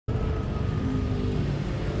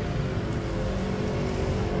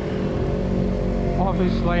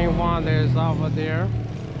Popies Lane 1 is over there.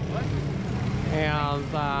 And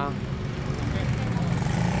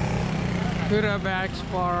KUTA Bags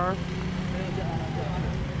Bar.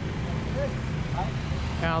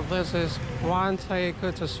 And this is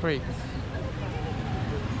KUTA Street.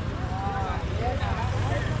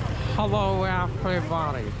 Hello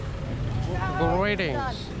everybody.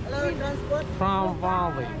 Greetings from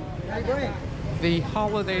Bali, the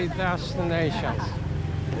holiday destinations.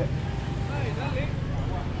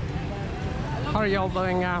 How are y'all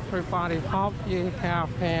doing, everybody? Hope you have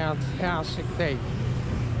a fantastic day.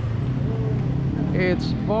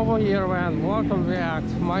 It's Bobo here and welcome back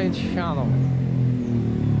to my channel.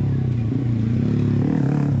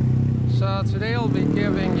 So today I'll be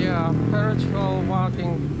giving you a spiritual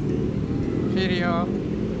walking video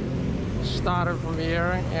started from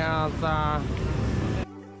here, and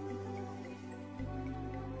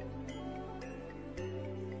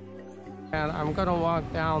I'm gonna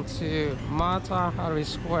walk down to Matahari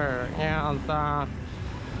Square, and I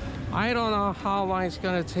don't know how long it's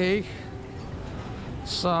gonna take,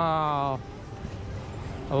 so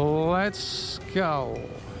let's go.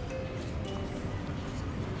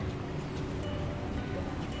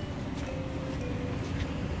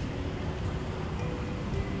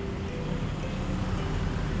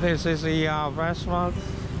 This is the restaurant.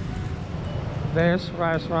 This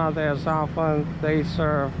restaurant is often they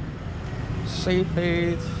serve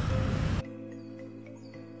seafood.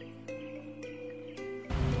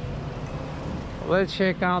 Let's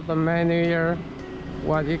check out the menu here.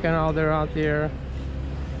 What you can order out here.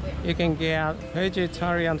 You can get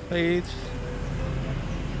vegetarian food.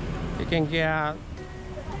 You can get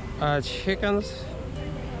chickens,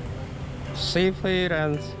 seafood,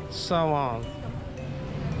 and so on.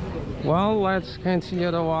 Well, let's continue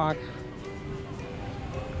to walk.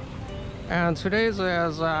 And today is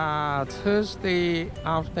Tuesday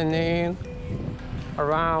afternoon,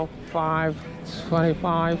 around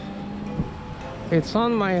 5:25. It's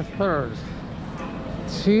on my 3rd,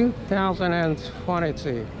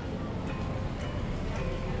 2022.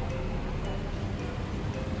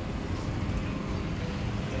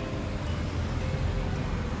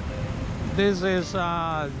 This is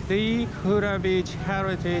the KUTA Beach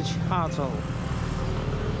Heritage Hotel.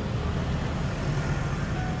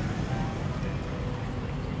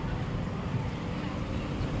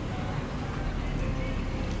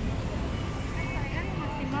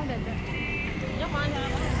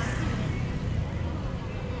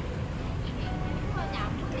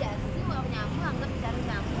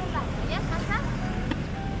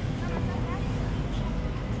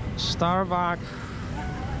 Starbucks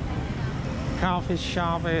coffee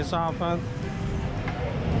shop is open.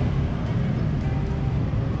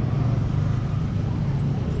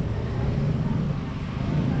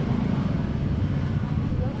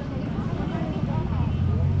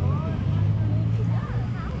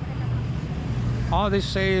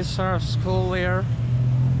 Odyssey serves school here.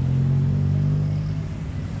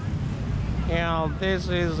 And this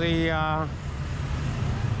is the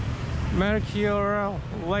Mercure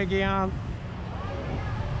Legion.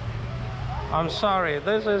 I'm sorry,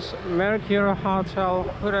 this is Mercure Hotel,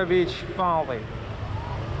 KUTA Beach, Bali.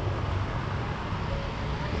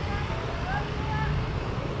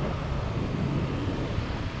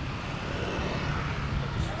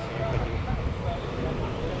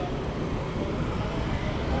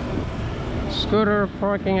 Scooter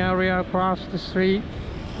parking area across the street.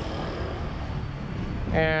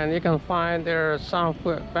 And you can find there are some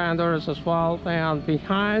food vendors as well. And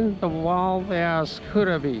behind the wall there's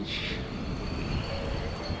KUTA Beach.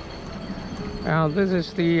 And this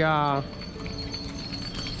is the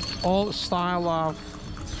old style of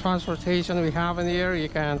transportation we have in here. You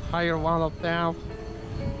can hire one of them.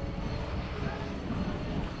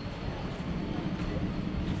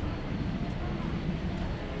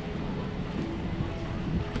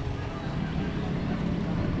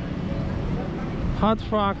 Hot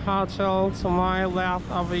Rock Hotel to my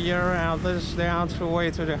left over here, and this is the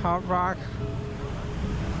entryway to the Hot Rock.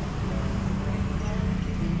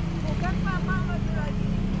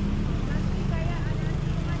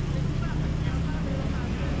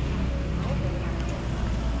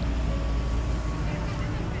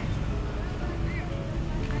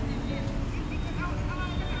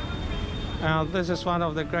 And this is one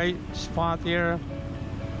of the great spots here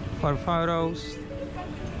for photos.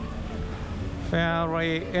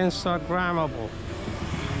 Very Instagrammable.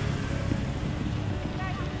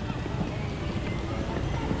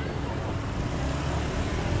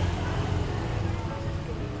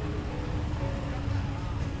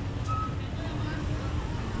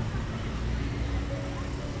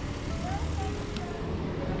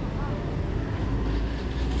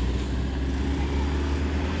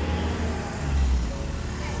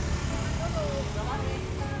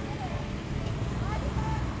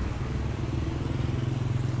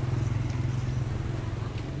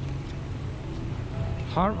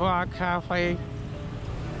 Hard Rock Cafe.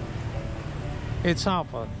 It's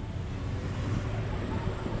open.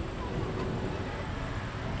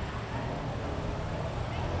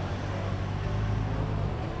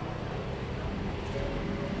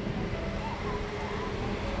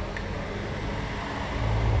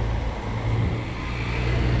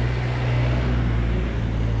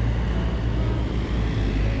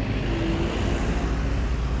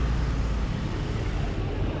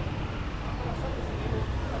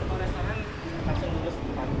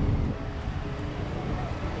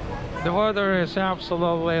 The weather is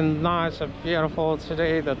absolutely nice and beautiful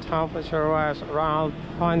today. The temperature was around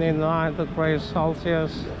 29 degrees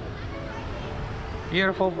Celsius.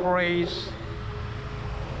 Beautiful breeze.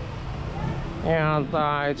 And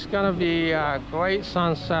it's gonna be a great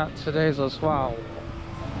sunset today as well.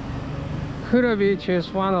 KUTA Beach is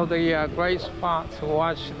one of the great spots to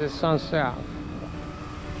watch the sunset.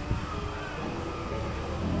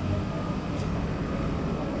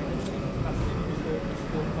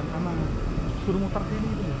 Suruh muter sini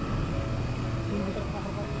gitu.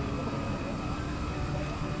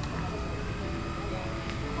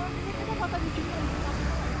 Kita foto di sini.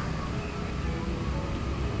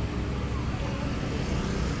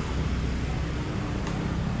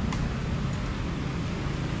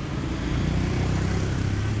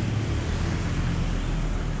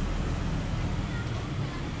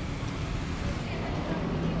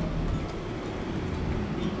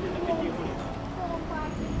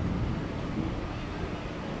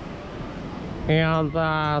 And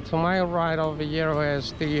to my right over here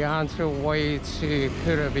is the entryway to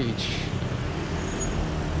KUTA Beach.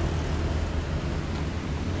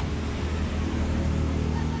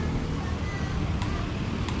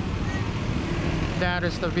 That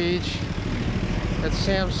is the beach. It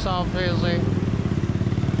seems so busy.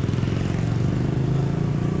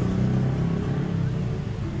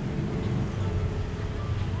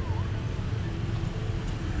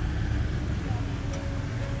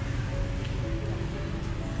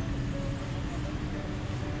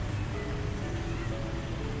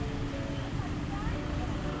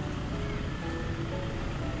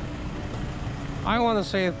 I want to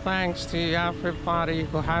say thanks to everybody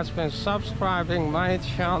who has been subscribing my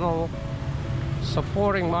channel,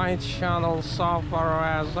 supporting my channel so far,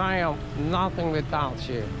 as I am nothing without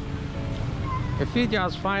you. If you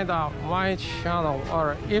just find out my channel,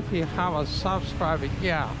 or if you haven't subscribed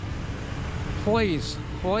yet, please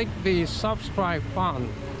click the subscribe button.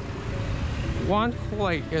 One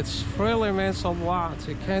click, it really means a lot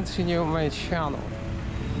to continue my channel.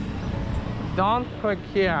 Don't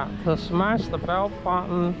forget to smash the bell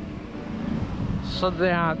button so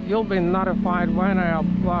that you'll be notified when I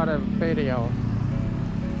upload a video.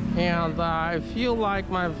 And if you like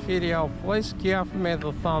my video, please give me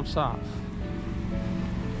the thumbs up.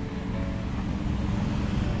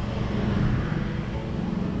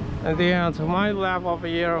 And then to my left over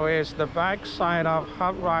here is the back side of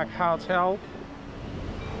Hard Rock Hotel.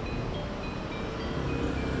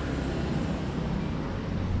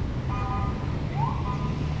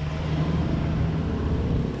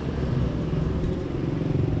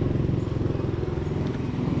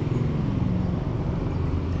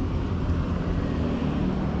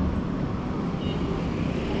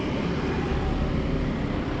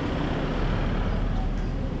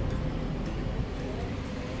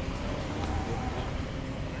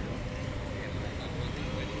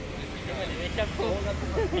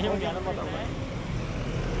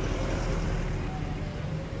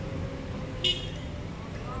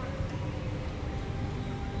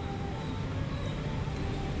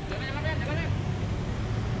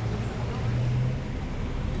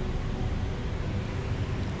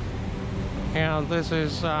 And this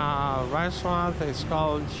is a restaurant. It's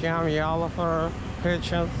called Jammy Oliver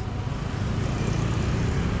Kitchen.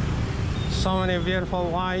 So many beautiful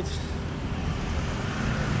lights.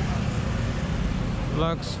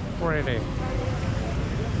 Looks pretty.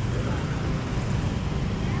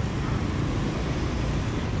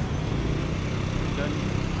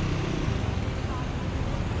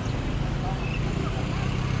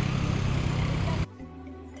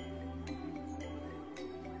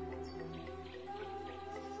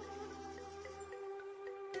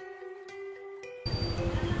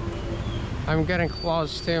 I'm getting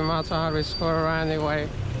close to Matahari Square anyway.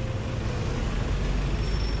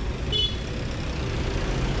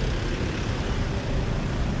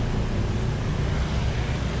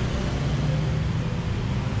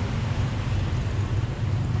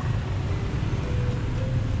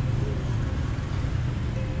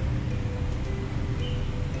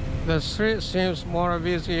 The street seems more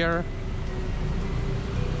busier.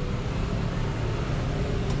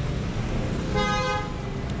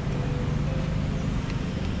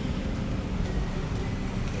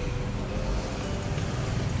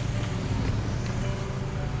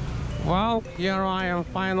 Well, here I am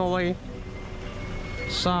finally.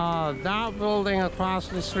 So that building across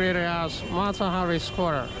the street is Matahari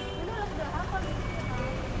Square.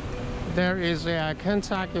 There is a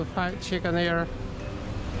Kentucky Fried Chicken here.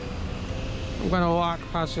 I'm gonna walk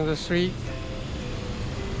crossing the street.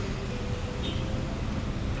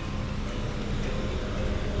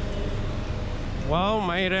 Well,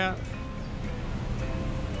 made it.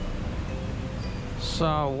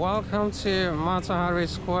 So welcome to Matahari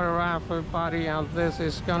Square, everybody, and this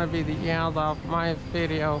is gonna be the end of my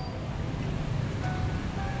video.